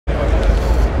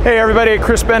Hey everybody,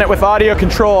 Chris Bennett with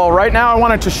AudioControl. Right now I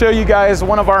wanted to show you guys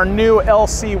one of our new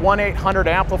LC1800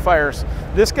 amplifiers.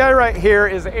 This guy right here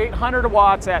is 800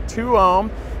 watts at 2 ohm.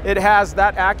 It has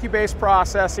that AccuBase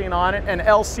processing on it and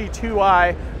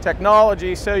LC2I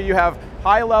technology, so you have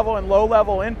high level and low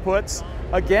level inputs.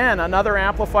 Again, another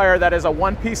amplifier that is a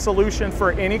one-piece solution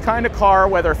for any kind of car,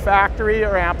 whether factory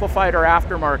or amplified or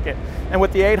aftermarket. And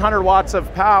with the 800 watts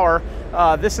of power,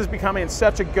 this is becoming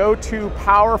such a go-to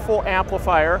powerful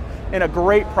amplifier in a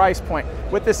great price point.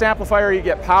 With this amplifier, you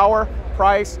get power,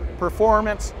 price,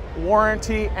 performance,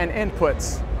 warranty, and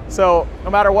inputs. So no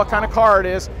matter what kind of car it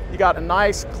is, you got a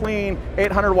nice, clean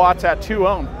 800 watts at 2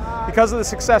 ohm. Because of the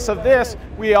success of this,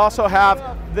 we also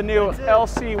have the new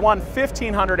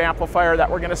LC1500 amplifier that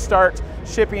we're going to start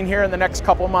shipping here in the next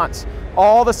couple months.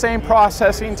 All the same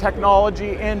processing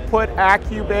technology, input,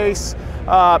 AccuBase,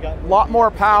 lot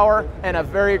more power, and a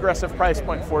very aggressive price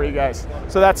point for you guys.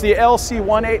 So that's the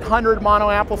LC1800 mono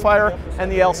amplifier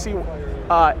and the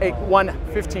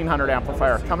LC1500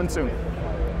 amplifier coming soon.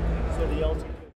 So the